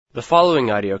The following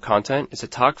audio content is a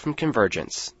talk from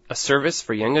Convergence, a service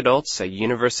for young adults at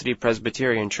University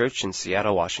Presbyterian Church in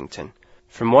Seattle, Washington.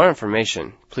 For more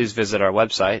information, please visit our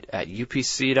website at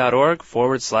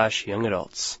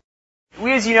upc.org/youngadults.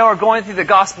 We, as you know, are going through the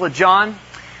Gospel of John.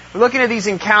 We're looking at these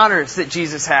encounters that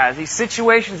Jesus has, these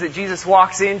situations that Jesus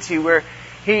walks into where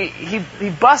he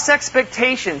busts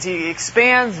expectations, he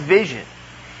expands vision.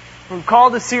 We've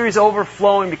called the series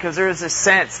Overflowing because there is this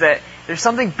sense that there's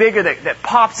something bigger that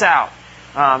pops out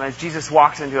as Jesus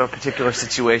walks into a particular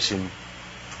situation.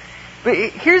 But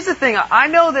here's the thing. I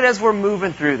know that as we're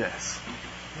moving through this,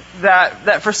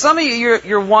 that for some of you,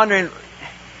 you're wondering,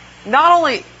 not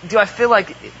only do I feel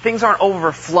like things aren't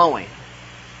overflowing,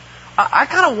 I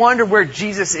kind of wonder where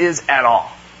Jesus is at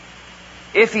all.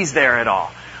 If He's there at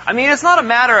all. I mean, it's not a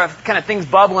matter of kind of things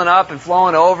bubbling up and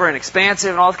flowing over and expansive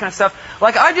and all this kind of stuff.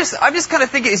 Like, I'm just kind of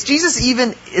thinking, is Jesus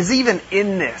even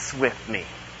in this with me?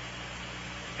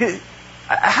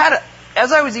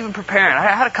 As I was even preparing, I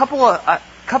had a couple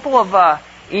of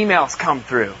emails come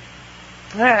through.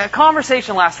 I had a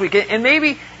conversation last week, and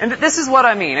this is what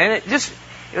I mean, and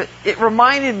it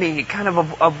reminded me kind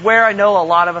of where I know a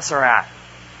lot of us are at.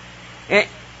 And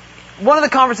one of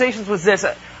the conversations was this.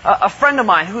 A friend of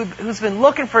mine who's been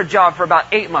looking for a job for about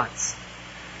 8 months.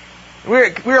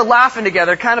 We were laughing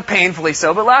together, kind of painfully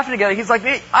so, but laughing together. He's like,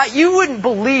 you wouldn't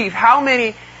believe how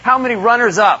many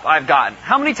runners up I've gotten.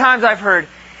 How many times I've heard,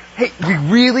 hey, we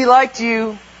really liked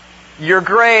you, you're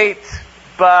great,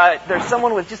 but there's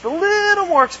someone with just a little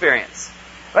more experience.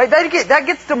 Right? That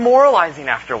gets demoralizing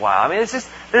after a while. I mean, it's just,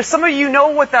 there's some of you know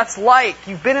what that's like.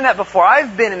 You've been in that before.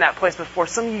 I've been in that place before.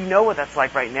 Some of you know what that's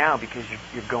like right now because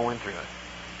you're going through it.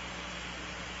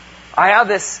 I have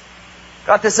this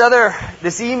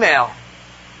email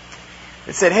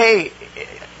that said, hey,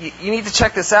 you need to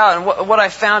check this out. And what I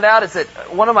found out is that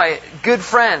one of my good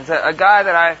friends, a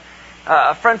guy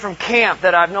a friend from camp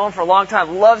that I've known for a long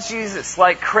time, loves Jesus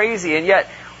like crazy, and yet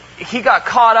he got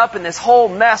caught up in this whole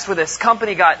mess where this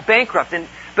company got bankrupt.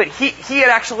 But he had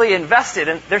actually invested,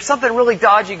 and there's something really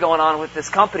dodgy going on with this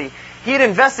company. He had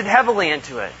invested heavily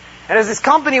into it. And as this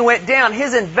company went down,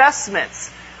 his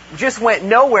investments just went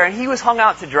nowhere, and he was hung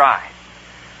out to dry.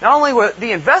 Not only were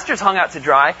the investors hung out to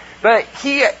dry, but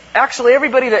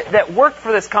everybody that worked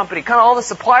for this company, kind of all the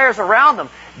suppliers around them,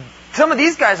 some of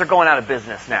these guys are going out of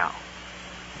business now.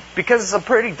 Because of some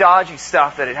pretty dodgy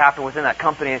stuff that had happened within that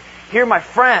company. And here my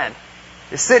friend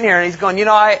is sitting here and he's going,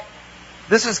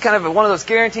 this is kind of one of those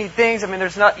guaranteed things. I mean,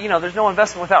 there's no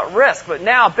investment without risk. But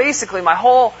now, basically, my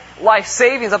whole life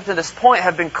savings up to this point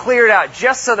have been cleared out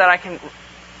just so that I can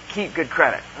keep good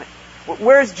credit.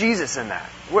 Where's Jesus in that?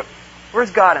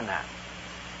 Where's God in that?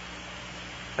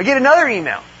 I get another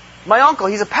email. My uncle,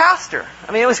 he's a pastor.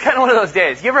 I mean, it was kind of one of those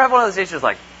days. You ever have one of those days just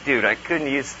like, dude, I could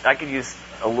use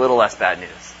a little less bad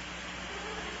news.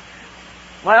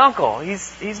 My uncle,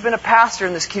 he's been a pastor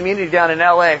in this community down in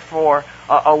LA for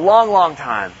a long, long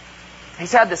time.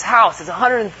 He's had this house. It's a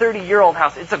 130-year-old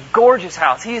house. It's a gorgeous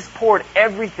house. He's poured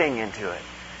everything into it.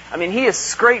 I mean, he has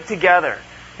scraped together.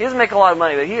 He doesn't make a lot of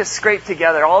money, but he has scraped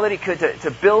together all that he could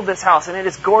to build this house, and it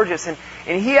is gorgeous. And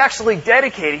he actually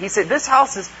dedicated. He said, "This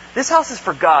house is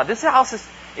for God. This house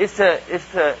is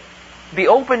to be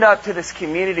opened up to this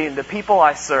community and the people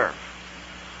I serve."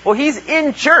 Well, he's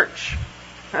in church.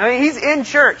 I mean, he's in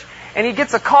church, and he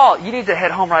gets a call. You need to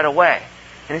head home right away.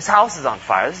 And his house is on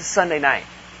fire. This is Sunday night.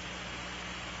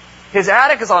 His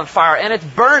attic is on fire, and it's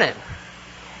burning.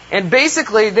 And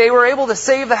basically, they were able to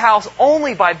save the house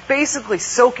only by basically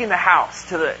soaking the house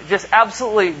just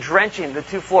absolutely drenching the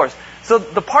 2 floors. So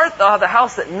the part of the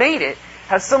house that made it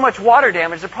has so much water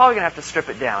damage, they're probably going to have to strip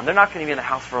it down. They're not going to be in the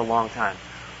house for a long time.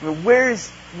 I mean, where's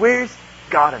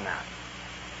God in that?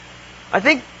 I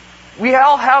think we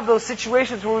all have those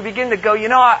situations where we begin to go,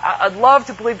 I'd love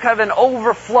to believe kind of an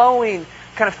overflowing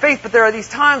kind of faith, but there are these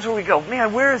times where we go,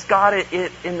 man, where is God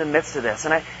in the midst of this?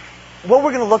 And what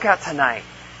we're going to look at tonight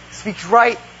speaks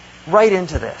right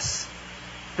into this.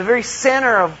 The very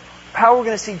center of how we're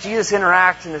going to see Jesus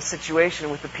interact in this situation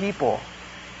with the people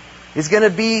is going to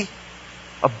be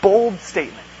a bold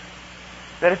statement.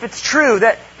 That if it's true,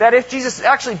 that if Jesus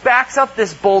actually backs up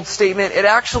this bold statement, it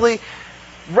actually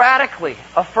radically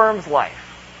affirms life.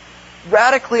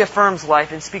 Radically affirms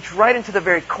life and speaks right into the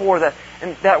very core.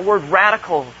 And that word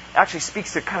radical actually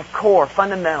speaks to kind of core,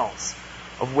 fundamentals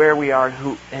of where we are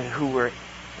and who we're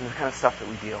and the kind of stuff that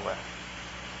we deal with.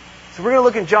 So we're going to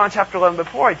look in John chapter 11.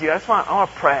 Before I do, I want to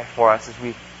pray for us as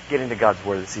we get into God's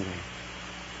Word this evening.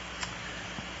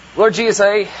 Lord Jesus,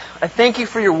 I thank you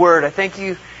for your Word. I thank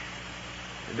you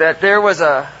that there was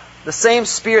the same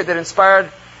Spirit that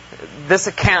inspired this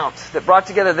account, that brought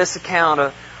together this account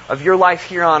of of your life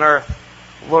here on earth,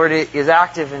 Lord, is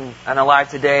active and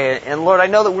alive today. And Lord, I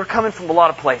know that we're coming from a lot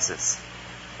of places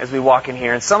as we walk in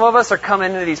here. And some of us are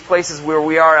coming into these places where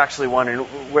we are actually wondering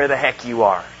where the heck you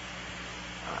are.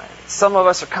 Some of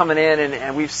us are coming in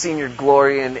and we've seen your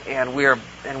glory and we're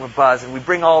buzzed, and we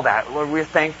bring all that. Lord, we're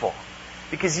thankful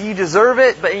because you deserve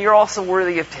it, but you're also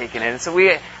worthy of taking it. And so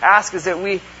we ask is that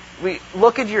we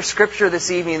look into your scripture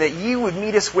this evening, that you would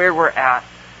meet us where we're at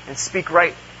and speak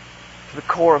right to the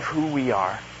core of who we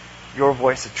are, your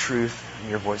voice of truth and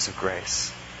your voice of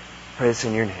grace. Pray this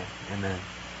in your name. Amen.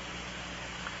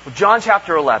 Well, John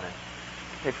chapter 11.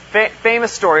 Okay,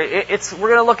 famous story. We're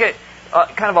going to look at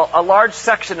kind of a large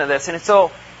section of this. And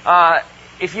so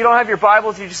if you don't have your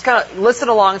Bibles, you just kind of listen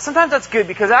along. And sometimes that's good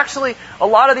because actually a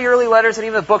lot of the early letters and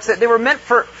even the books, they were meant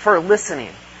for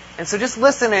listening. And so just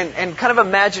listen and kind of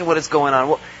imagine what is going on.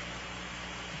 Well,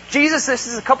 Jesus, this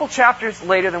is a couple chapters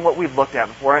later than what we've looked at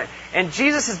before. And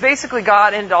Jesus has basically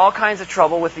got into all kinds of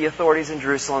trouble with the authorities in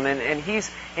Jerusalem. And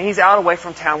he's out away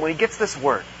from town when he gets this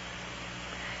word.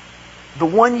 The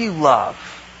one you love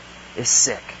is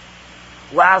sick.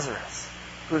 Lazarus,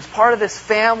 who's part of this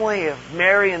family of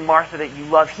Mary and Martha that you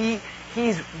love,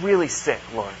 he's really sick,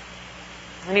 Lord.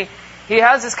 And he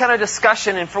has this kind of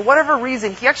discussion, and for whatever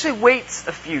reason, he actually waits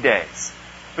a few days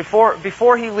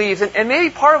before he leaves. And maybe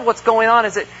part of what's going on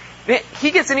is that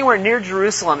he gets anywhere near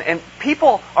Jerusalem, and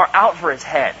people are out for his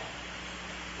head.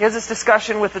 He has this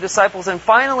discussion with the disciples, and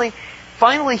finally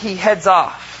he heads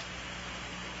off.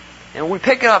 And we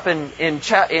pick it up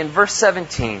in verse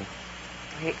 17.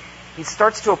 He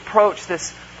starts to approach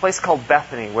this place called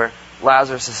Bethany, where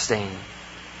Lazarus is staying.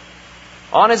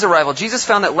 On his arrival, Jesus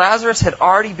found that Lazarus had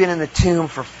already been in the tomb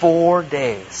for 4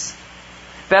 days.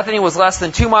 Bethany was less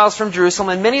than 2 miles from Jerusalem,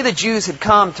 and many of the Jews had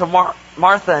come to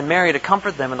Martha and Mary to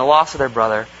comfort them in the loss of their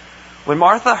brother. When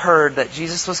Martha heard that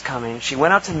Jesus was coming, she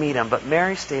went out to meet him, but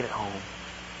Mary stayed at home.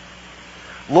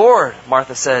 Lord,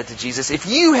 Martha said to Jesus, if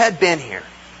you had been here,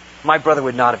 my brother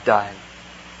would not have died.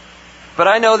 But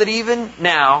I know that even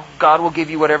now, God will give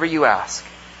you whatever you ask.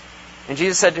 And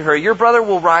Jesus said to her, your brother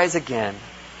will rise again.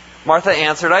 Martha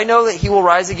answered, I know that he will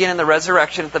rise again in the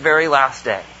resurrection at the very last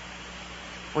day.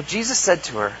 Well, Jesus said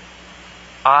to her,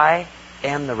 I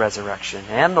am the resurrection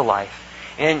and the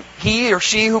life. And he or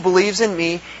she who believes in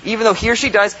me, even though he or she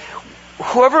dies,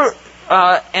 whoever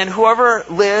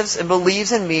lives and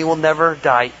believes in me will never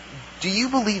die. Do you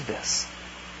believe this?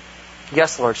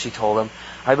 Yes, Lord, she told him.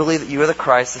 I believe that you are the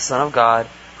Christ, the Son of God,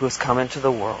 who has come into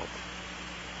the world.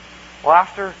 Well,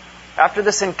 after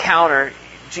this encounter,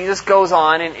 Jesus goes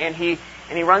on and he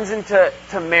runs into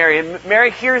Mary. And Mary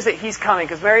hears that he's coming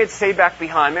because Mary had stayed back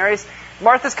behind.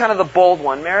 Martha's kind of the bold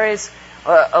one. Mary's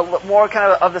more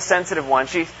kind of the sensitive one.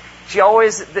 She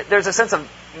always, there's a sense of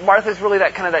Martha's really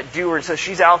that doer, so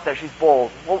she's out there, she's bold.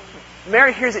 Well,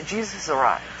 Mary hears that Jesus has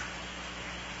arrived.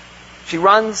 She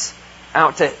runs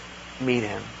out to meet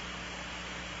him.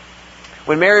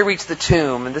 When Mary reached the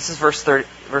tomb, and this is verse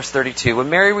 32, when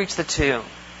Mary reached the tomb,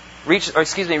 reached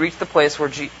the place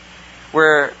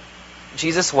where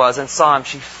Jesus was and saw him,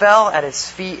 she fell at his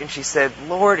feet and she said,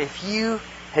 Lord, if you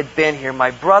had been here,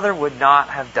 my brother would not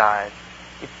have died.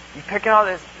 You pick out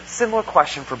a similar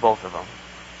question for both of them.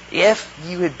 If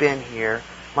you had been here,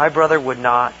 my brother would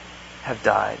not have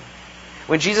died.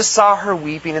 When Jesus saw her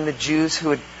weeping and the Jews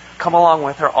who had come along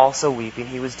with her also weeping,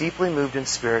 he was deeply moved in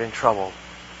spirit and troubled.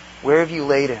 Where have you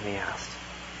laid him? He asked.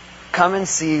 Come and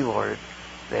see, Lord,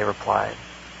 they replied.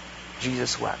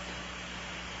 Jesus wept.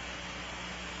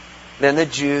 Then the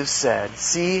Jews said,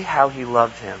 see how he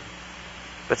loved him.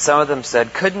 But some of them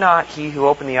said, could not he who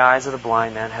opened the eyes of the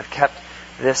blind man have kept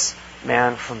this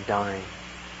man from dying?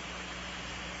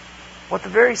 Well, at the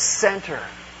very center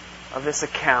of this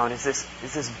account is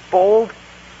this bold,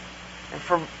 and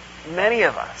for many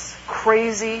of us,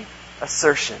 crazy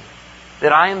assertion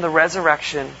that I am the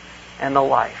resurrection and the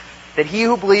life. That he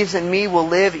who believes in me will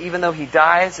live even though he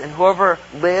dies, and whoever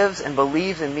lives and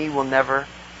believes in me will never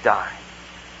die.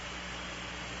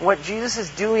 What Jesus is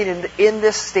doing in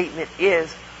this statement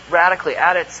is radically,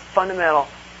 at its fundamental,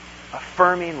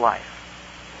 affirming life.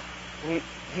 And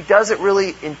he does it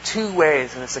really in two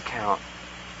ways in this account.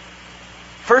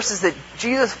 First is that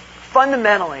Jesus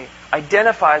fundamentally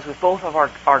identifies with both of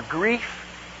our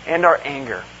grief and our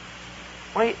anger.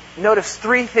 I want you to notice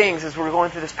three things as we're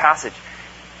going through this passage.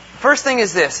 First thing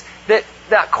is this,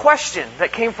 that question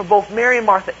that came from both Mary and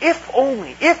Martha, if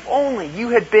only you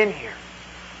had been here.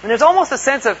 And there's almost a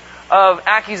sense of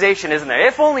accusation, isn't there?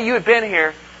 If only you had been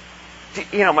here,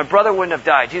 my brother wouldn't have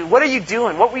died. What are you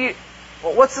doing?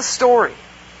 What's the story?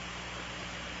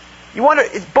 You wonder,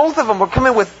 both of them were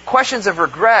coming with questions of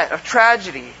regret, of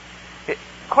tragedy.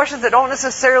 questions that don't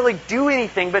necessarily do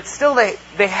anything, but still they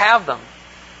have them.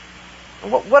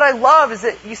 And what I love is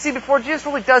that, you see, before Jesus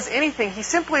really does anything, He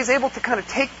simply is able to kind of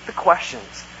take the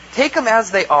questions, take them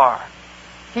as they are.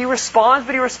 He responds,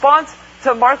 but He responds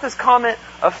to Martha's comment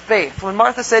of faith. When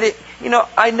Martha said,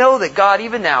 I know that God,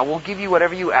 even now, will give you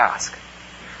whatever you ask.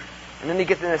 And then they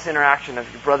get in this interaction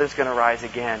of your brother's going to rise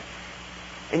again.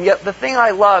 And yet the thing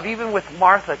I love, even with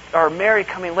Martha or Mary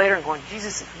coming later and going,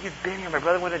 Jesus, if you'd been here, my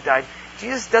brother would have died.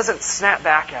 Jesus doesn't snap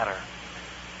back at her.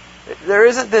 There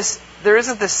isn't this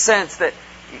sense that,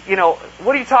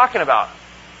 what are you talking about?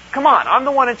 Come on, I'm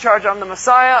the one in charge. I'm the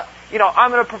Messiah.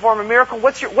 I'm going to perform a miracle.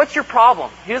 What's your problem?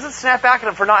 He doesn't snap back at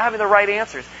them for not having the right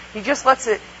answers. He just lets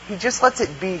it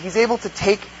be. He's able to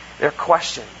take their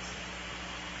questions.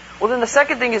 Well, then the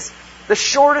second thing is the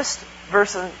shortest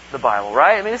verse in the Bible,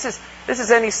 right? I mean, this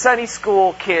is any Sunday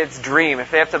school kid's dream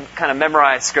if they have to kind of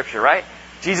memorize Scripture, right?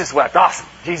 Jesus wept. Awesome.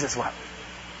 Jesus wept.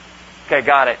 Okay,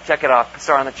 got it. Check it off.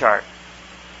 Star on the chart.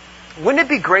 Wouldn't it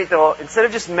be great, though, instead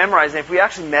of just memorizing, if we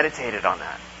actually meditated on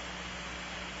that?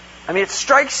 I mean, it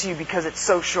strikes you because it's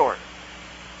so short.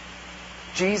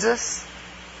 Jesus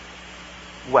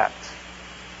wept.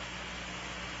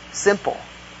 Simple.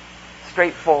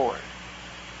 Straightforward.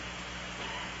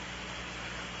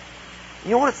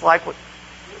 You know what it's like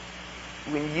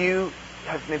when you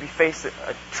have maybe faced a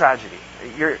tragedy?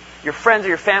 Your friends or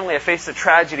your family have faced a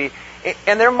tragedy,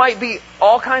 and there might be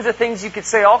all kinds of things you could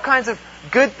say, all kinds of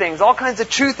good things, all kinds of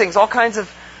true things, all kinds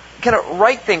of kind of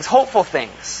right things, hopeful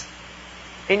things.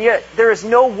 And yet there is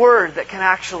no word that can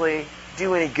actually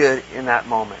do any good in that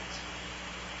moment.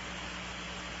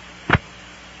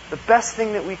 The best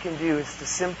thing that we can do is to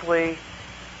simply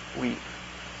weep.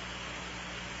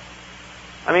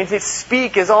 I mean, to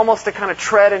speak is almost to kind of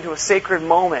tread into a sacred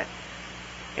moment.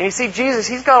 And you see, Jesus,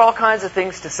 He's got all kinds of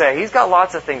things to say. He's got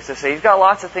lots of things to say. He's got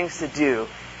lots of things to do.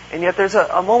 And yet there's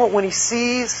a moment when He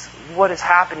sees what has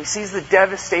happened. He sees the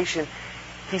devastation.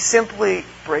 He simply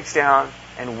breaks down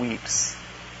and weeps.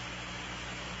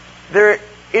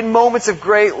 In moments of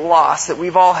great loss that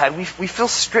we've all had, we feel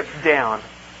stripped down.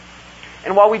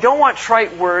 And while we don't want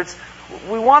trite words,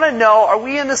 we want to know, are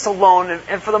we in this alone?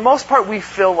 And for the most part, we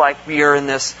feel like we are in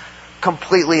this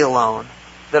completely alone.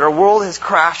 That our world is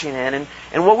crashing in.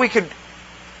 And what we could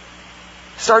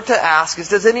start to ask is,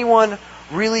 does anyone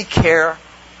really care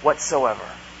whatsoever?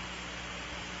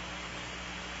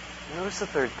 Notice the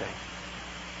third thing.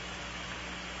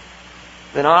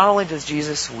 That not only does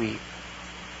Jesus weep,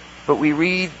 but we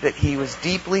read that He was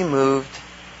deeply moved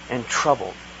and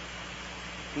troubled.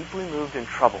 Deeply moved and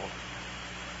troubled.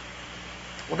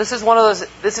 Well, this is one of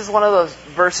those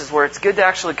verses where it's good to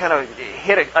actually kind of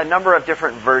hit a number of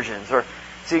different versions, or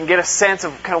so you can get a sense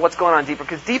of kind of what's going on deeper.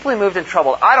 Because deeply moved and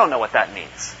troubled, I don't know what that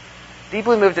means.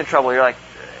 Deeply moved and troubled, you're like,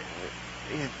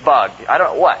 he's bugged. I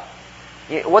don't know what.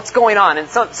 What's going on? And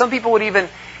some people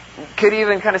could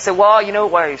even kind of say, well, you know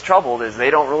why he's troubled is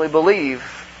they don't really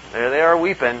believe. There they are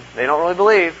weeping. They don't really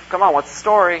believe. Come on, what's the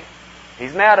story?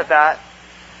 He's mad at that.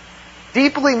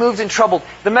 Deeply moved and troubled.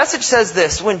 The Message says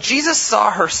this: when Jesus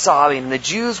saw her sobbing, and the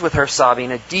Jews with her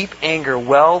sobbing, a deep anger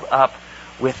welled up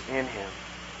within Him.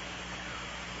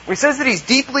 When He says that He's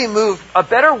deeply moved, a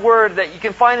better word that you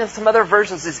can find in some other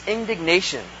versions is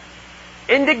indignation.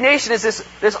 Indignation is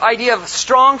this idea of a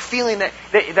strong feeling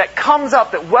that comes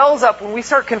up, that wells up when we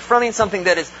start confronting something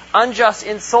that is unjust,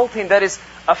 insulting, that is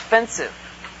offensive.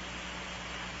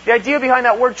 The idea behind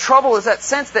that word trouble is that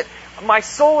sense that my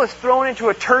soul is thrown into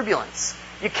a turbulence.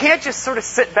 You can't just sort of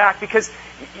sit back because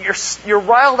you're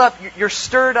riled up, you're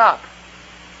stirred up.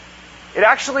 It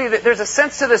actually, there's a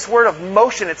sense to this word of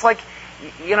motion. It's like,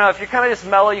 if you're kind of just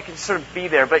mellow, you can sort of be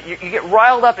there. But you get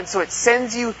riled up, and so it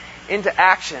sends you into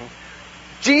action.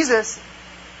 Jesus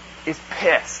is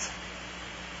pissed.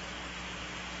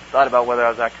 Thought about whether I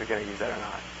was actually going to use that or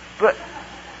not. But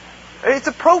it's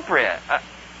appropriate.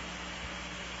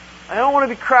 I don't want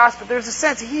to be crass, but there's a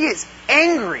sense He is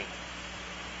angry.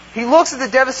 He looks at the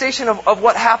devastation of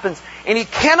what happens, and He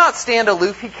cannot stand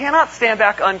aloof. He cannot stand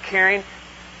back uncaring.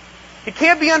 He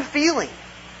can't be unfeeling.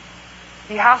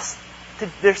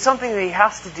 There's something that He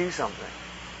has to do something.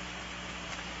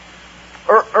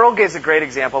 Earl gives a great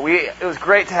example. It was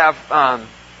great to have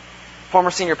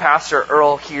former senior pastor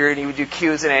Earl here, and he would do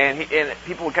Q&A, and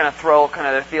people would kind of throw kind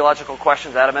of their theological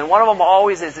questions at him. And one of them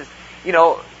always is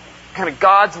kind of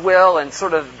God's will and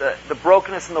sort of the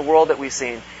brokenness in the world that we've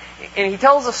seen. And he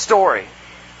tells a story.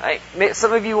 Right?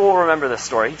 Some of you will remember this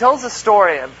story. He tells a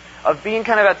story of being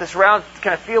kind of at this round,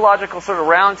 kind of theological sort of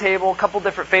round table, a couple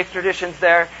different faith traditions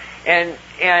there. And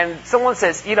someone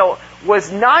says, was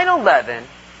 9/11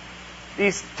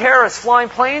 these terrorists flying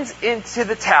planes into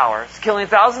the towers, killing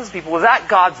thousands of people, was that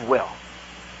God's will?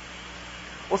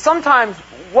 Well, sometimes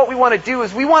what we want to do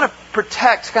is we want to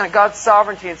protect kind of God's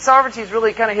sovereignty. And sovereignty is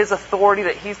really kind of His authority,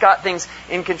 that He's got things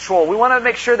in control. We want to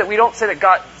make sure that we don't say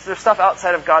that there's stuff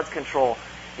outside of God's control.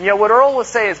 And yet what Earl will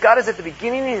say is God is at the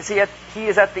beginning and He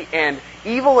is at the end.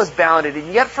 Evil is bounded,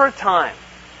 and yet for a time,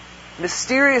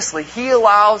 mysteriously, He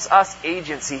allows us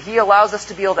agency. He allows us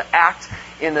to be able to act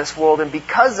in this world. And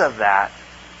because of that,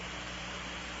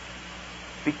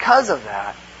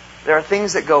 there are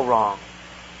things that go wrong.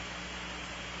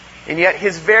 And yet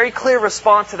His very clear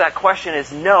response to that question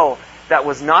is no, that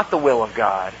was not the will of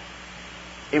God.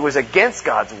 It was against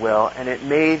God's will, and it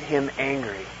made Him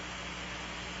angry.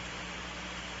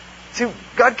 See,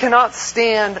 God cannot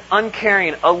stand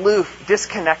uncaring, aloof,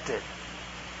 disconnected.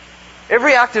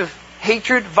 Every act of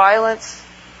hatred, violence,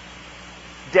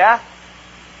 death,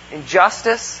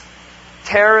 injustice,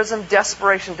 terrorism,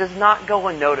 desperation does not go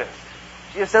unnoticed.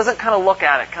 Jesus doesn't kind of look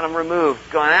at it, kind of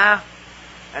removed, going,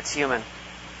 that's human.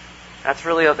 That's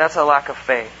a lack of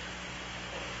faith.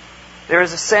 There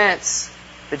is a sense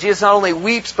that Jesus not only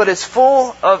weeps, but is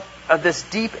full of this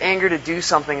deep anger to do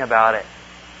something about it.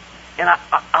 And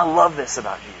I love this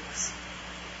about Jesus.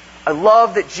 I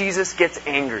love that Jesus gets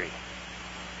angry.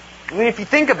 I mean, if you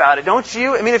think about it, don't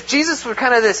you? I mean, if Jesus were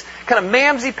kind of this kind of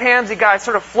mamsy-pamsy guy,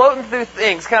 sort of floating through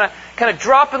things, kind of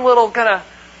dropping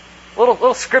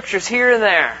little scriptures here and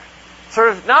there, sort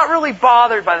of not really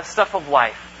bothered by the stuff of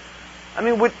life. I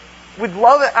mean, would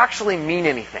love actually mean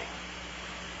anything?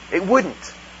 It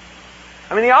wouldn't.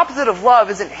 I mean, the opposite of love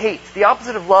isn't hate. The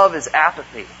opposite of love is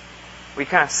apathy. We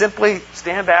kind of simply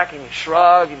stand back and you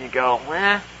shrug and you go,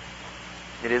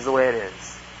 it is the way it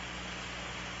is.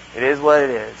 It is what it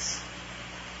is.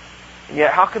 And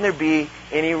yet, how can there be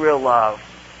any real love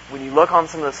when you look on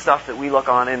some of the stuff that we look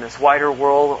on in this wider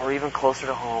world or even closer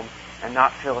to home and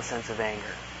not feel a sense of anger?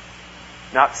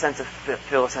 Not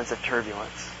feel a sense of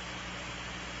turbulence?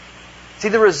 See,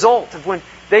 the result of when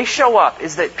they show up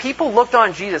is that people looked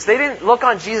on Jesus. They didn't look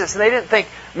on Jesus and they didn't think,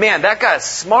 man, that guy's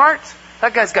smart.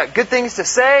 That guy's got good things to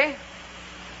say.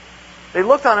 They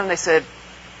looked on him and they said,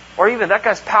 or even that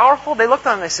guy's powerful. They looked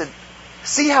on him and they said,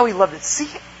 see how he loved it. See,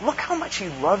 look how much he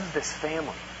loves this family.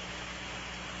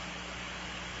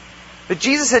 But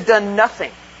Jesus had done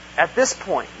nothing at this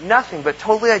point, nothing but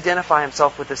totally identify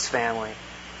Himself with this family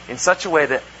in such a way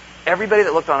that everybody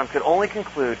that looked on Him could only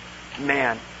conclude,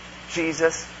 man,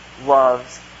 Jesus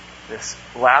loves this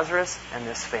Lazarus and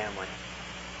this family.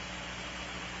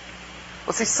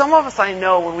 Well, see, some of us, I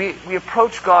know, when we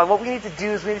approach God, what we need to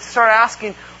do is we need to start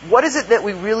asking, what is it that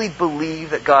we really believe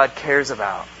that God cares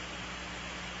about?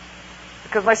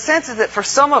 Because my sense is that for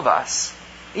some of us,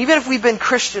 even if we've been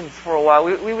Christians for a while,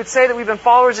 we would say that we've been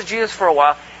followers of Jesus for a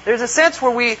while, there's a sense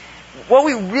where what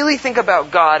we really think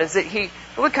about God is that He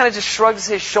really kind of just shrugs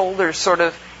His shoulders sort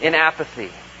of in apathy.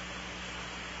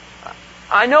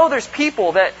 I know there's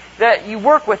people that you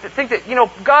work with that think that,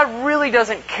 God really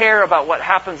doesn't care about what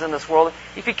happens in this world.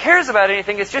 If He cares about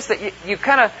anything, it's just that you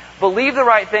kind of believe the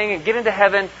right thing and get into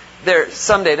heaven there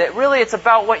someday. That really it's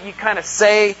about what you kind of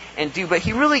say and do, but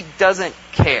He really doesn't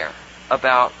care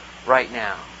about right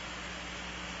now.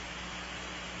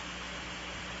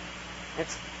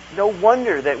 It's no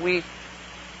wonder that we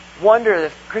wonder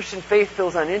that Christian faith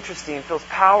feels uninteresting, feels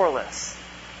powerless.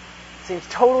 Seems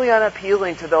totally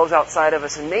unappealing to those outside of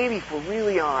us, and maybe, if we're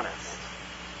really honest,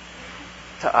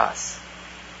 to us.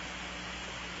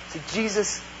 So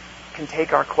Jesus can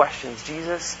take our questions.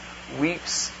 Jesus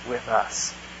weeps with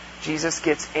us. Jesus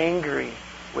gets angry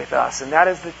with us. And that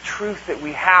is the truth that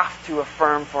we have to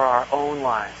affirm for our own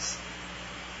lives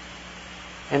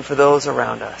and for those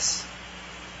around us.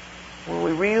 When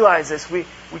we realize this, we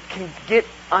can get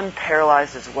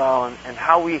unparalyzed as well in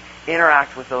how we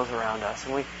interact with those around us.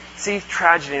 And we see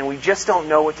tragedy and we just don't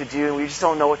know what to do and we just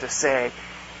don't know what to say.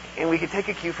 And we can take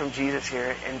a cue from Jesus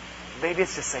here, and maybe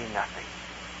it's just say nothing.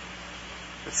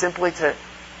 But simply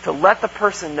to let the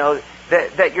person know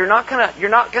that you're not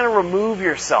gonna remove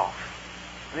yourself.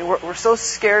 I mean, we're so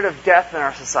scared of death in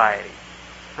our society.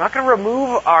 We're not going to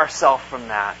remove ourselves from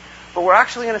that, but we're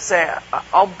actually going to say,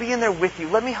 I'll be in there with you.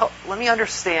 Let me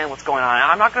understand what's going on.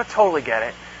 I'm not going to totally get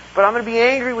it, but I'm going to be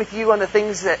angry with you on the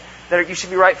things that you should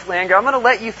be rightfully angry. I'm going to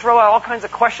let you throw out all kinds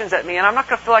of questions at me, and I'm not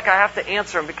going to feel like I have to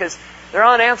answer them because they're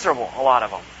unanswerable, a lot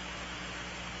of them.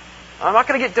 I'm not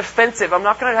going to get defensive. I'm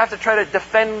not going to have to try to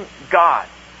defend God.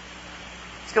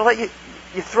 I'm just going to let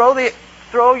you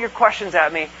throw your questions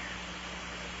at me.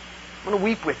 I'm going to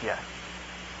weep with you.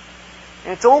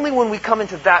 And it's only when we come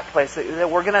into that place that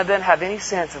we're going to then have any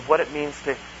sense of what it means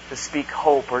to speak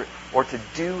hope or to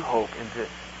do hope into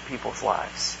people's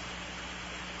lives.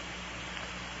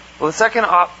 Well, the second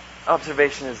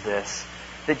observation is this,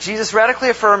 that Jesus radically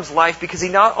affirms life because he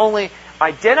not only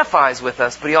identifies with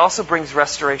us, but he also brings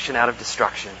restoration out of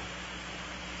destruction.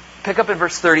 Pick up in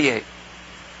verse 38.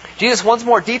 Jesus, once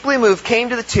more deeply moved, came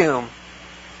to the tomb.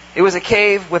 It was a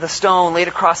cave with a stone laid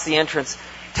across the entrance.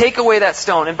 Take away that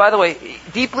stone. And by the way,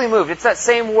 deeply moved, it's that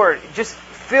same word, just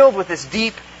filled with this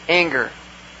deep anger.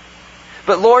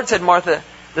 But Lord, said Martha,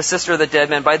 the sister of the dead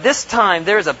man, by this time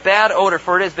there is a bad odor,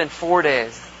 for it has been 4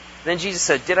 days. Then Jesus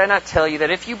said, did I not tell you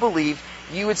that if you believe,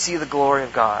 you would see the glory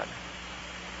of God?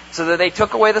 So that they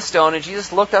took away the stone, and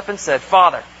Jesus looked up and said,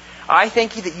 Father, I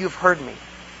thank you that you have heard me.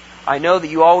 I know that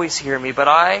you always hear me, but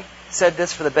I said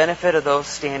this for the benefit of those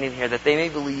standing here, that they may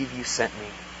believe you sent me.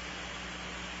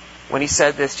 When he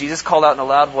said this, Jesus called out in a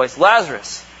loud voice,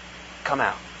 Lazarus, come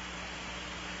out.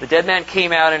 The dead man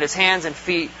came out, and his hands and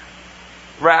feet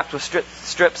wrapped with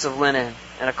strips of linen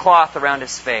and a cloth around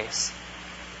his face.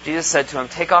 Jesus said to him,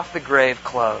 take off the grave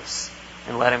clothes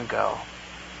and let him go.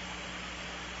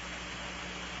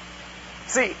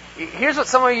 See, here's what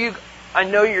some of you, I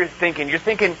know you're thinking. You're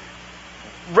thinking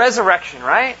resurrection,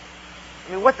 right?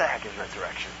 I mean, what the heck is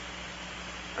resurrection?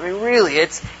 I mean, really,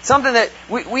 it's something that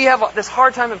we have this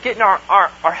hard time of getting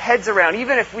our heads around,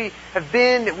 even if we have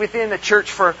been within the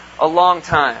church for a long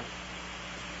time.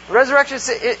 Resurrection is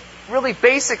it really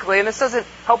basically, and this doesn't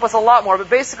help us a lot more, but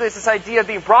basically it's this idea of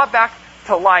being brought back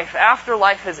to life after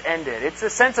life has ended. It's a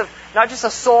sense of not just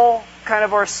a soul kind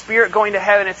of or a spirit going to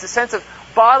heaven. It's a sense of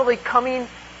bodily coming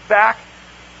back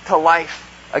to life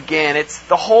again. It's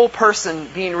the whole person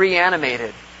being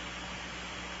reanimated.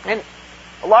 And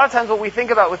a lot of times what we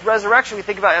think about with resurrection, we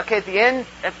think about, okay, at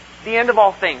the end of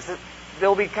all things,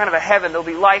 there'll be kind of a heaven, there'll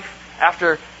be life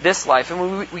after this life.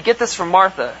 And we get this from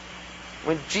Martha.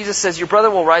 When Jesus says, your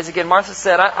brother will rise again, Martha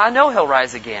said, I know he'll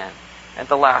rise again at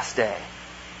the last day.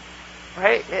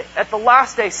 Right? At the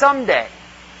last day, someday,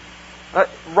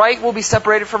 right will be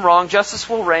separated from wrong, justice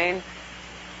will reign,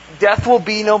 death will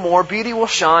be no more, beauty will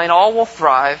shine, all will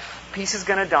thrive, peace is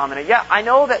going to dominate. Yeah, I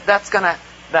know that's going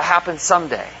to happen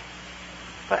someday.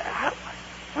 But how do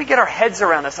we get our heads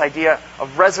around this idea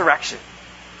of resurrection?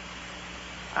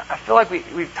 I feel like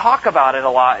we talk about it a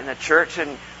lot in the church,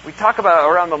 and we talk about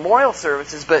it around memorial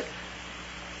services, but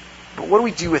what do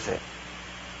we do with it?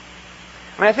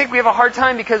 I mean, I think we have a hard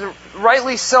time because,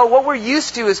 rightly so, what we're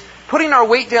used to is putting our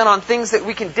weight down on things that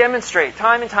we can demonstrate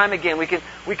time and time again. We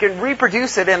can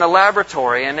reproduce it in a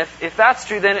laboratory, and if that's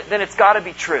true, then it's got to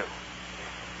be true.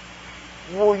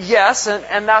 Well, yes,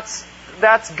 and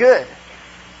that's good.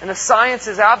 And the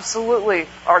sciences absolutely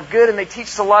are good, and they teach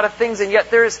us a lot of things, and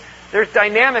yet there's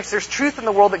dynamics, there's truth in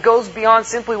the world that goes beyond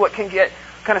simply what can get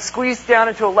kind of squeezed down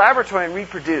into a laboratory and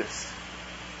reproduced.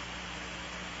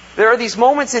 There are these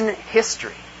moments in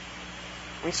history.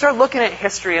 When you start looking at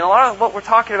history, and a lot of what we're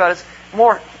talking about is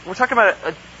we're talking about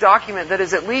a document that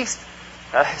is at least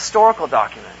a historical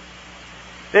document.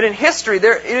 That in history,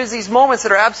 there is these moments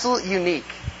that are absolutely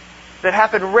unique, that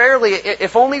happen rarely,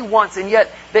 if only once, and yet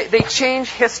they change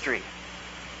history.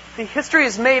 See, history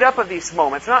is made up of these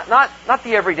moments, not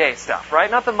the everyday stuff, right?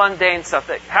 Not the mundane stuff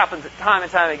that happens time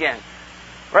and time again.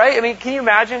 Right? I mean, can you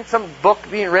imagine some book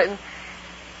being written?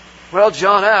 Well,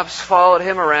 John Epps followed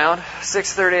him around,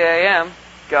 6:30 a.m.,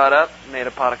 got up, made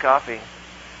a pot of coffee.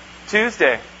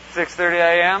 Tuesday, 6:30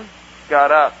 a.m.,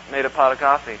 got up, made a pot of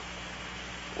coffee.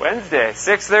 Wednesday,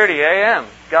 6:30 a.m.,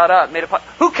 got up, made a pot.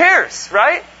 Who cares,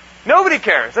 right? Nobody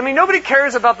cares. I mean, nobody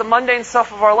cares about the mundane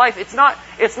stuff of our life. It's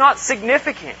not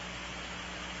significant.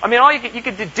 I mean, all you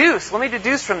could deduce, let me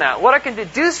deduce from that. What I can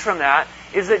deduce from that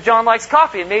is that John likes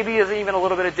coffee and maybe is even a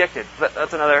little bit addicted. But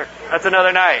that's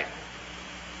another night.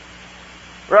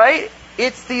 Right?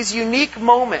 It's these unique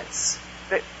moments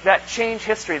that change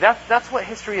history. That's what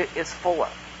history is full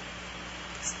of.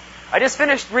 I just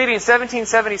finished reading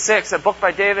 1776, a book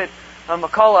by David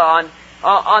McCullough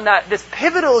on this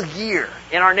pivotal year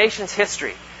in our nation's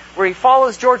history, where he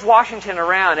follows George Washington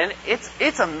around, and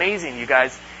it's amazing, you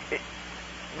guys.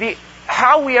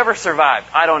 How we ever survived,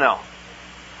 I don't know.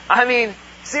 I mean,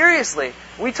 seriously,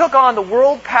 we took on the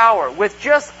world power with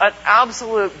just an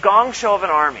absolute gong show of an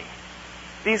army.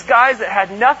 These guys that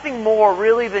had nothing more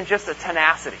really than just a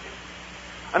tenacity.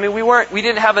 I mean, we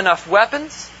didn't have enough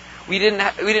weapons. We didn't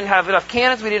have enough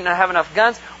cannons. We didn't have enough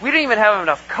guns. We didn't even have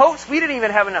enough coats. We didn't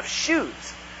even have enough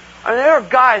shoes. I mean, there were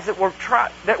guys that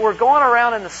were going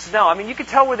around in the snow. I mean, you could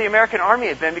tell where the American army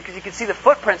had been because you could see the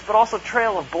footprints, but also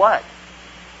trail of blood.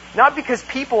 Not because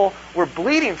people were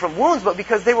bleeding from wounds, but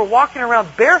because they were walking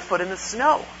around barefoot in the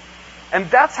snow.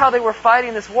 And that's how they were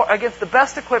fighting this war against the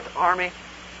best equipped army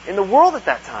in the world at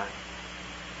that time.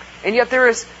 And yet there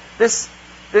is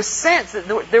this sense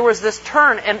that there was this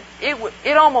turn, and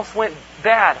it almost went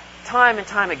bad time and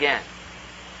time again.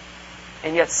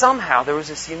 And yet somehow there was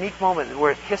this unique moment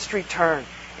where history turned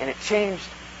and it changed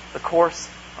the course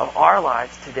of our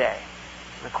lives today,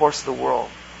 and the course of the world.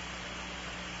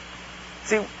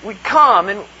 See, we come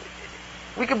and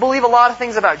we can believe a lot of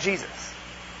things about Jesus.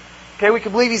 Okay, we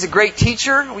can believe He's a great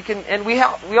teacher.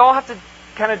 We all have to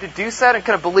kind of deduce that and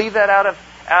kind of believe that out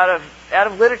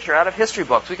of literature, out of history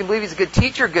books. We can believe He's a good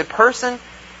teacher, a good person.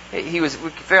 We can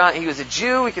figure out he was a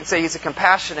Jew. We can say He's a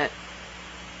compassionate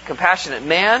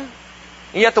man.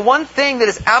 And yet the one thing that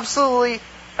is absolutely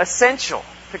essential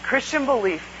to Christian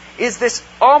belief is this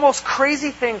almost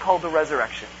crazy thing called the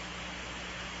resurrection.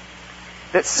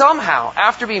 That somehow,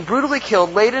 after being brutally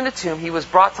killed, laid in a tomb, He was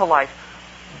brought to life,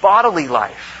 bodily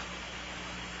life.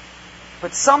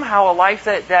 But somehow a life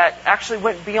that actually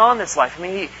went beyond this life. I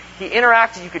mean, He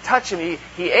interacted, you could touch Him,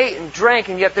 He ate and drank,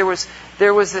 and yet there was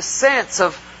this sense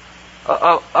of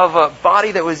a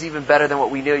body that was even better than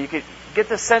what we knew. You could get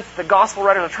the sense that the gospel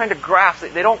writers are trying to grasp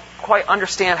it. They don't quite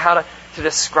understand how to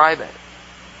describe it.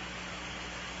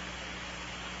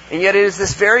 And yet it is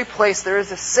this very place, there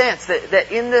is a sense that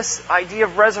in this idea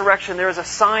of resurrection, there is a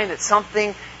sign that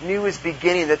something new is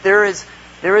beginning, that there is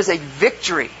a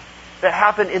victory that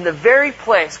happened in the very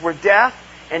place where death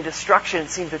and destruction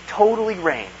seemed to totally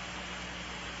reign.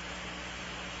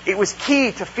 It was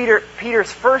key to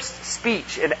Peter's first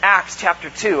speech in Acts chapter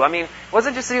 2. I mean, it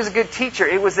wasn't just that he was a good teacher,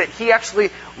 it was that he actually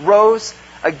rose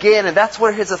again, and that's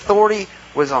where his authority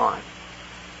was on.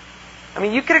 I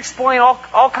mean, you could explain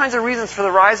all kinds of reasons for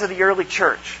the rise of the early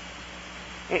church.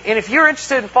 And if you're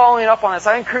interested in following up on this,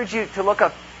 I encourage you to look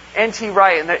up N.T.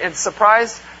 Wright, and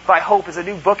Surprised by Hope is a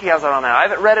new book he has out on that. I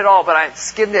haven't read it all, but I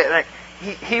skimmed it, and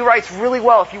he writes really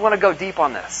well if you want to go deep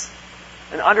on this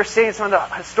and understand some of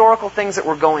the historical things that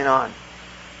were going on.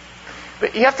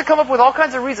 But you have to come up with all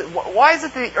kinds of reasons. Why is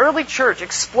it the early church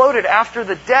exploded after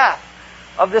the death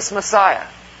of this Messiah?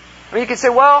 I mean, you could say,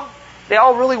 well, they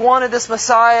all really wanted this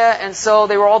Messiah, and so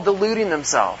they were all deluding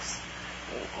themselves.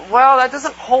 Well, that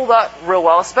doesn't hold up real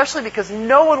well, especially because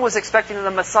no one was expecting that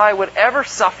the Messiah would ever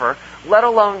suffer, let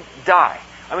alone die.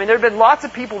 I mean, there had been lots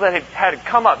of people that had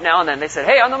come up now and then. They said,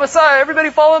 hey, I'm the Messiah, everybody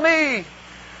follow me. I'm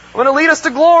going to lead us to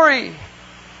glory.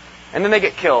 And then they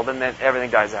get killed, and then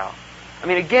everything dies out. I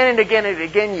mean, again and again and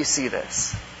again you see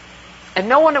this. And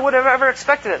no one would have ever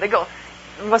expected it. They go,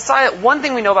 Messiah, one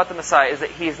thing we know about the Messiah is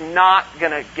that He is not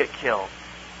going to get killed.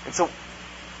 And so,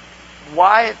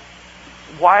 why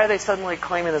are they suddenly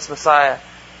claiming this Messiah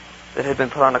that had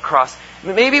been put on a cross?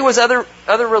 Maybe it was other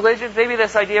religions. Maybe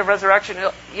this idea of resurrection,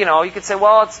 you could say,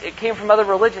 well, it came from other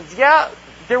religions. Yeah,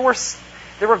 there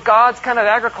were gods, kind of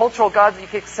agricultural gods that you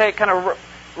could say kind of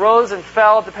rose and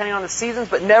fell depending on the seasons,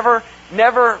 but never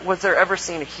was there ever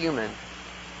seen a human.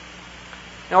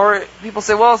 Or people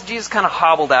say, well, Jesus kind of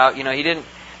hobbled out. He didn't,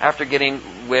 after getting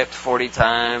whipped 40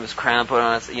 times, crown put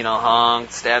on his, hung,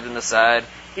 stabbed in the side.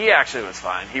 He actually was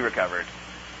fine. He recovered.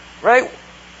 Right?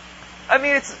 I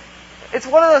mean, it's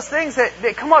one of those things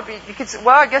that come up. You could say,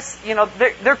 well, I guess,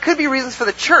 there could be reasons for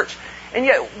the church. And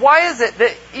yet, why is it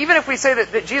that even if we say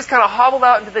that Jesus kind of hobbled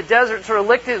out into the desert and sort of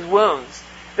licked his wounds,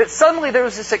 that suddenly there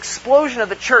was this explosion of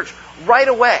the church right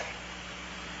away?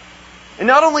 And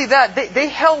not only that, they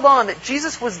held on that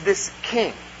Jesus was this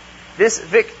king, this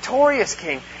victorious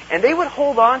king, and they would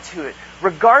hold on to it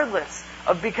regardless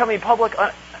of becoming public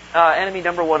enemy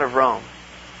number one of Rome.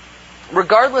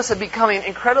 Regardless of becoming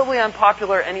incredibly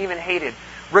unpopular and even hated.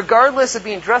 Regardless of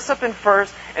being dressed up in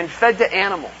furs and fed to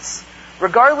animals.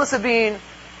 Regardless of being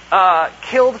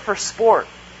killed for sport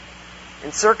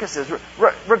in circuses.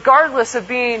 Regardless of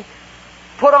being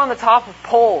put on the top of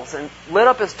poles and lit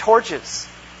up as torches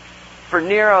for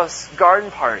Nero's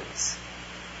garden parties.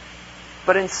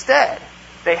 But instead,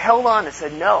 they held on and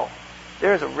said, no,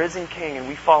 there is a risen king and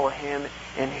we follow Him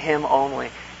and Him only.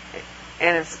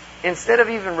 And instead of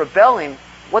even rebelling,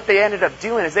 what they ended up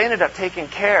doing is they ended up taking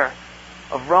care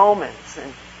of Romans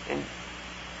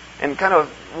and kind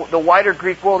of the wider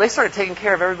Greek world. They started taking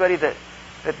care of everybody that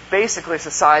basically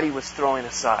society was throwing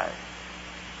aside.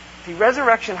 The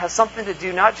resurrection has something to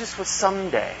do not just with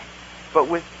someday, but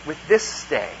with this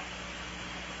day.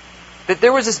 That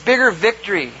there was this bigger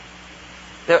victory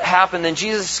that happened than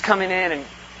Jesus coming in and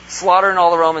slaughtering all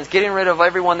the Romans, getting rid of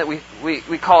everyone that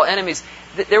we call enemies.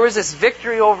 There was this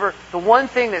victory over the one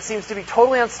thing that seems to be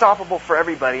totally unstoppable for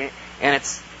everybody, and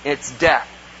it's death.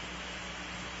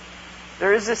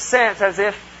 There is this sense as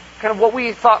if kind of what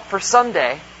we thought for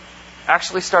someday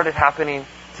actually started happening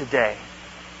today.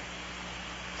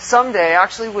 Someday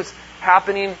actually was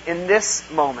happening in this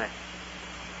moment.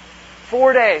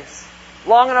 4 days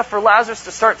long enough for Lazarus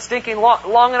to start stinking,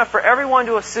 long enough for everyone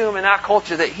to assume in that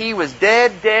culture that he was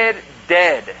dead, dead,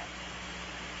 dead.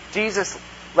 Jesus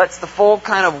lets the full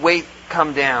kind of weight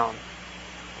come down.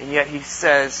 And yet he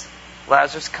says,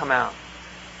 Lazarus, come out.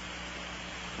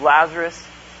 Lazarus,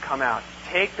 come out.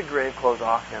 Take the grave clothes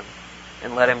off him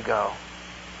and let him go.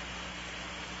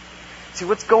 See,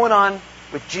 what's going on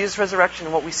with Jesus' resurrection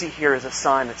and what we see here is a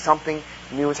sign that something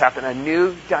new has happened. A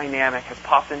new dynamic has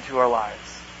popped into our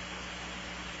lives.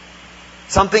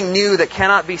 Something new that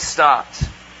cannot be stopped.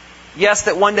 Yes,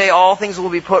 that one day all things will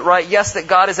be put right. Yes, that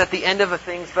God is at the end of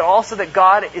things, but also that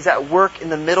God is at work in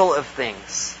the middle of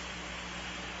things.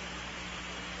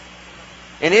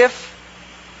 And if,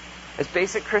 as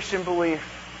basic Christian belief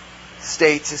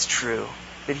states is true,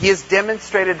 that He has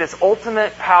demonstrated this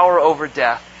ultimate power over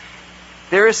death,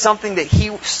 there is something that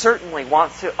He certainly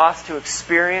wants us to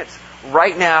experience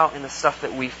right now in the stuff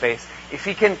that we face. If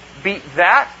He can beat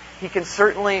that, He can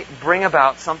certainly bring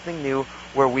about something new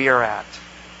where we are at.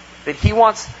 That He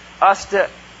wants us to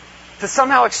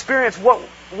somehow experience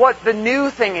what the new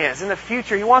thing is in the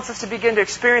future. He wants us to begin to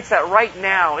experience that right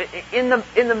now, in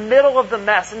the middle of the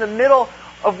mess, in the middle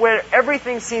of where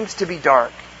everything seems to be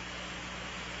dark.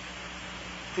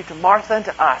 See, to Martha and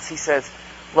to us, He says,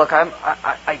 look,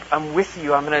 I'm with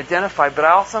you, I'm going to identify, but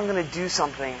also I'm going to do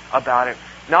something about it.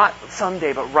 Not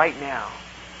someday, but right now.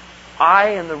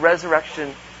 I am the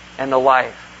resurrection and the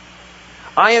life.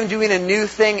 I am doing a new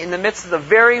thing in the midst of the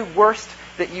very worst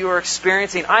that you are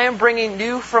experiencing. I am bringing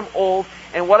new from old,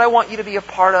 and what I want you to be a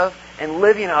part of and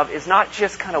living of is not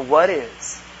just kind of what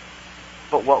is,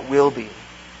 but what will be.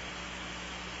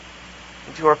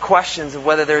 And to our questions of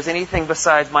whether there's anything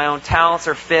besides my own talents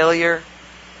or failure,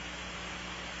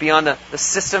 beyond the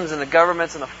systems and the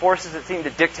governments and the forces that seem to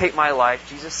dictate my life,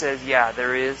 Jesus says, yeah,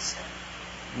 there is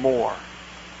more.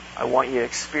 I want you to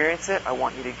experience it. I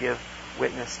want you to give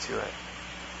witness to it.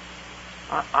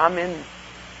 I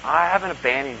haven't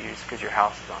abandoned you just because your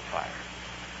house is on fire.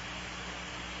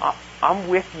 I'm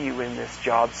with you in this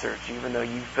job search, even though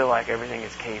you feel like everything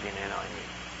is caving in on you.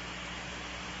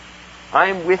 I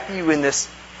am with you in this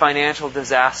financial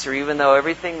disaster, even though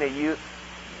everything that you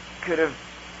could have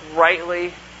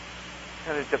rightly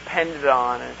kind of depended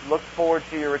on and looked forward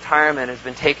to your retirement has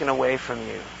been taken away from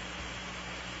you.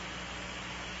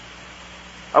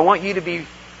 I want you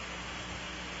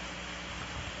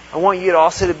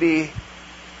also to be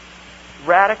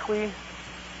radically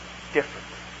different.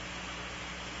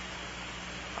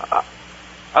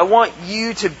 I want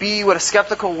you to be what a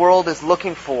skeptical world is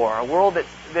looking for. A world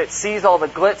that sees all the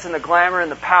glitz and the glamour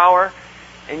and the power,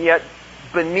 and yet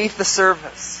beneath the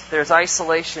surface there's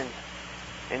isolation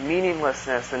and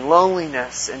meaninglessness and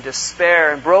loneliness and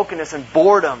despair and brokenness and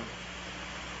boredom.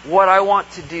 What I want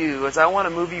to do is I want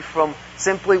to move you from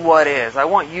simply what is. I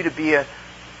want you to be a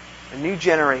new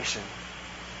generation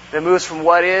that moves from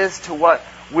what is to what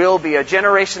will be. A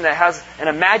generation that has an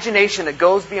imagination that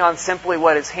goes beyond simply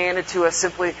what is handed to us,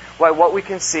 simply by what we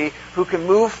can see, who can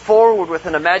move forward with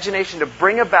an imagination to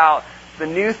bring about the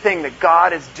new thing that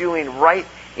God is doing right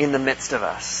in the midst of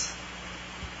us.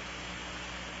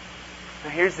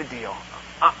 Now here's the deal.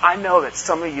 I know that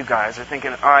some of you guys are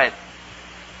thinking, all right,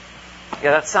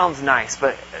 yeah, that sounds nice,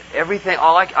 but everything,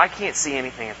 I can't see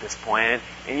anything at this point.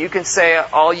 And you can say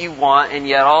all you want, and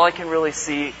yet all I can really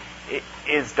see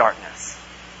is darkness.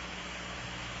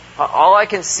 All I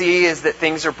can see is that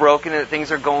things are broken and that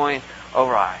things are going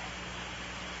awry.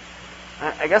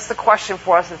 I guess the question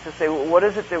for us is to say, well, what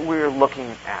is it that we're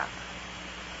looking at?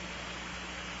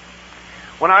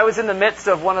 When I was in the midst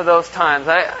of one of those times,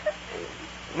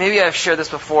 maybe I've shared this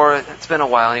before, it's been a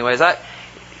while anyways,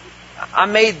 I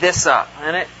made this up,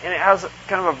 and it has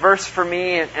kind of a verse for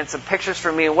me and some pictures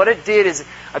for me. And what it did is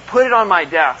I put it on my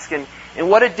desk, and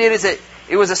what it did is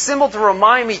it was a symbol to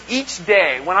remind me each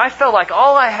day when I felt like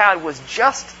all I had was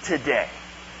just today.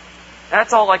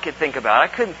 That's all I could think about. I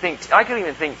couldn't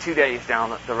even think 2 days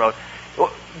down the road.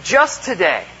 Just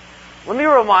today. Let me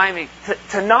remind me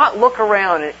to not look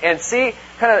around and see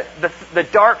kind of the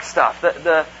dark stuff,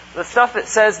 the stuff that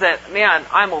says that, man,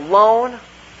 I'm alone,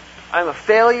 I'm a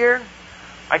failure,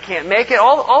 I can't make it,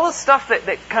 all the stuff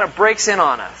that kind of breaks in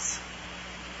on us.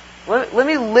 Let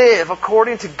me live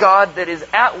according to God that is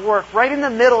at work right in the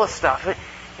middle of stuff.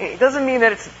 It doesn't mean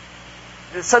that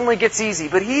it suddenly gets easy,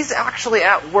 but He's actually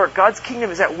at work. God's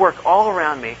kingdom is at work all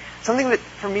around me. Something that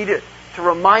for me to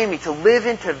remind me to live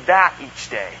into that each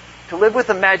day. To live with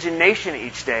imagination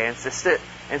each day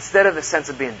instead of the sense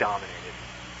of being dominated.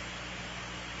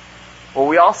 Well,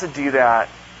 we also do that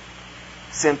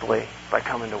simply by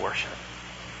coming to worship.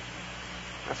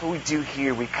 That's what we do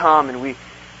here. We come and we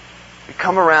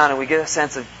come around and we get a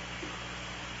sense of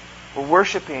We're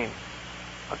worshiping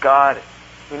a God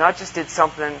who not just did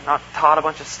something, not taught a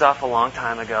bunch of stuff a long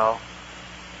time ago,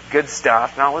 good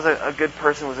stuff, not was a good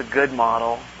person, was a good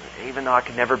model, even though I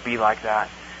could never be like that.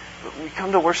 But we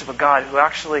come to worship a God who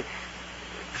actually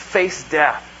faced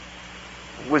death,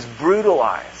 was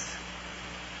brutalized,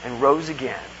 and rose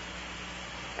again,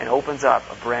 and opens up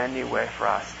a brand new way for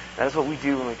us. That is what we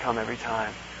do when we come every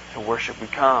time to worship. We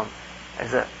come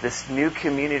as this new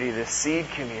community, this seed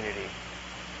community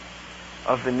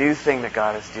of the new thing that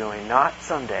God is doing, not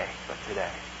someday, but today.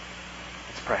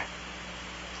 Let's pray.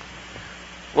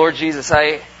 Lord Jesus,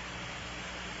 I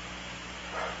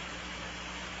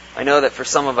know that for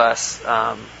some of us,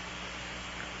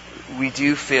 we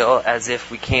do feel as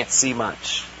if we can't see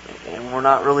much, and we're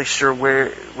not really sure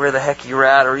where the heck you're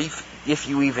at, or if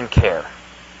you even care.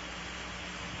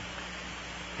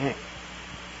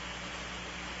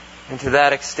 And to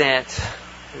that extent,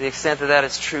 to the extent that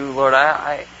is true, Lord,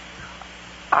 I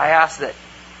ask that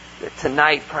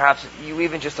tonight perhaps you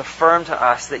even just affirm to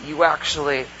us that you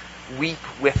actually weep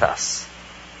with us.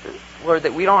 Lord,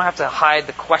 that we don't have to hide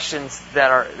the questions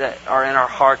that are in our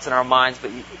hearts and our minds,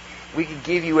 but we can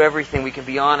give you everything. We can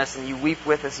be honest, and you weep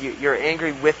with us. You're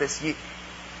angry with us.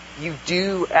 You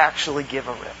do actually give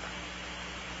a rip.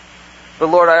 But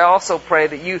Lord, I also pray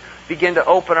that you begin to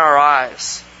open our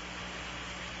eyes.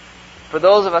 For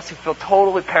those of us who feel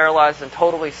totally paralyzed and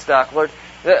totally stuck, Lord,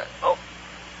 to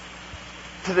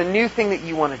the new thing that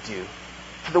you want to do,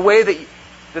 to the way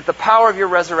that the power of your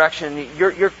resurrection,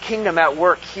 your kingdom at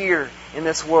work here in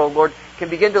this world, Lord, can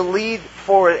begin to lead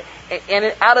forward.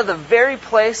 And out of the very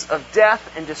place of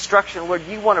death and destruction, Lord,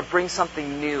 you want to bring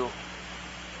something new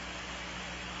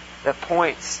that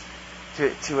points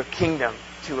to a kingdom,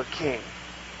 to a king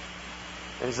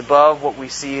that is above what we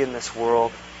see in this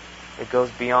world, that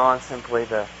goes beyond simply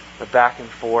the back and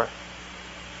forth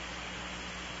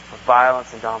of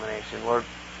violence and domination. Lord,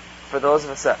 for those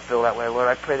of us that feel that way, Lord,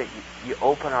 I pray that you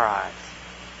open our eyes,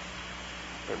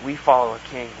 that we follow a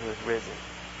King who is risen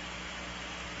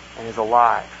and is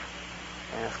alive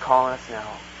and is calling us now.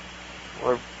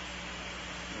 Lord,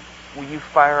 will you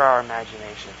fire our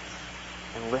imaginations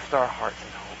and lift our hearts in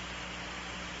hope?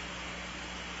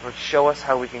 Lord, show us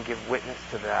how we can give witness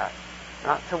to that,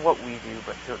 not to what we do,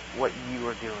 but to what you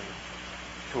are doing,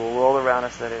 to a world around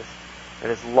us that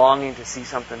is longing to see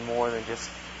something more than just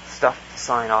stuff to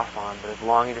sign off on, but is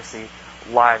longing to see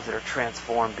lives that are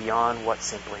transformed beyond what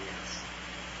simply is.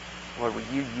 Lord, will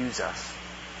you use us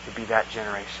to be that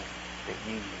generation that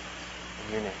you use?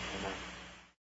 In your name, amen.